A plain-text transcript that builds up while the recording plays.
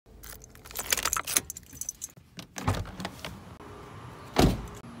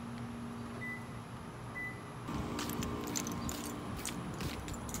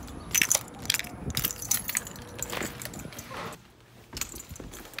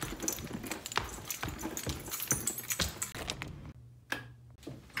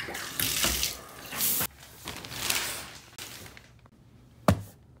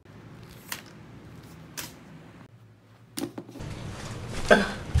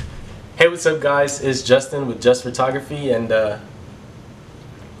Hey, what's up guys? It's Justin with Just Photography, and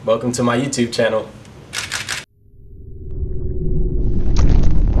welcome to my YouTube channel.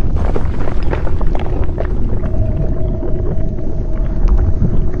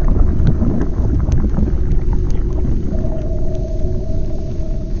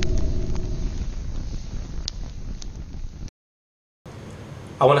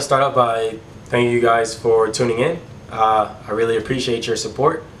 I want to start off by thanking you guys for tuning in. I really appreciate your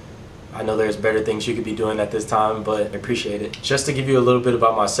support. I know there's better things you could be doing at this time, but I appreciate it. Just to give you a little bit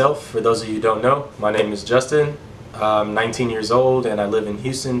about myself, for those of you who don't know, my name is Justin. I'm 19 years old and I live in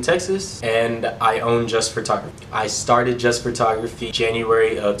Houston, Texas, and I own Just Photography. I started Just Photography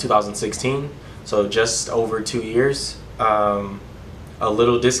January of 2016, so just over 2 years. A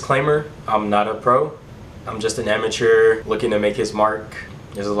little disclaimer, I'm not a pro. I'm just an amateur looking to make his mark.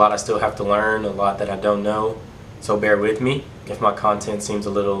 There's a lot I still have to learn, a lot that I don't know, so bear with me if my content seems a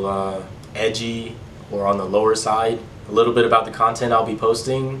little edgy or on the lower side. A little bit about the content I'll be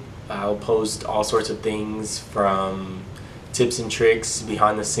posting. I'll post all sorts of things from tips and tricks,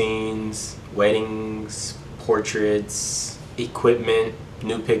 behind the scenes, weddings, portraits, equipment,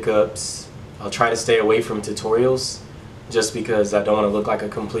 new pickups. I'll try to stay away from tutorials just because I don't want to look like a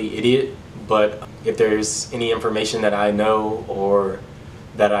complete idiot. But if there's any information that I know or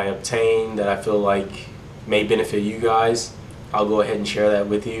that I obtain that I feel like may benefit you guys, I'll go ahead and share that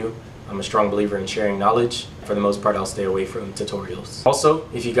with you. I'm a strong believer in sharing knowledge. For the most part, I'll stay away from tutorials. Also,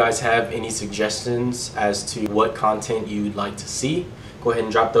 if you guys have any suggestions as to what content you'd like to see, go ahead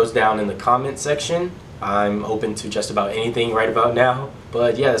and drop those down in the comment section. I'm open to just about anything right about now.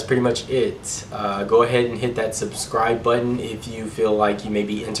 But yeah, that's pretty much it. Go ahead and hit that subscribe button if you feel like you may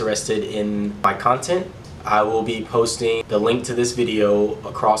be interested in my content. I will be posting the link to this video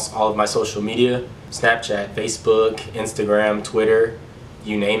across all of my social media: Snapchat, Facebook, Instagram, Twitter,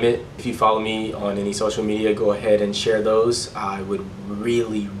 you name it. If you follow me on any social media, go ahead and share those. I would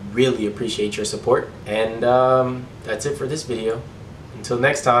really appreciate your support. And that's it for this video. Until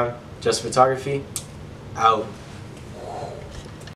next time, Just Photography, out.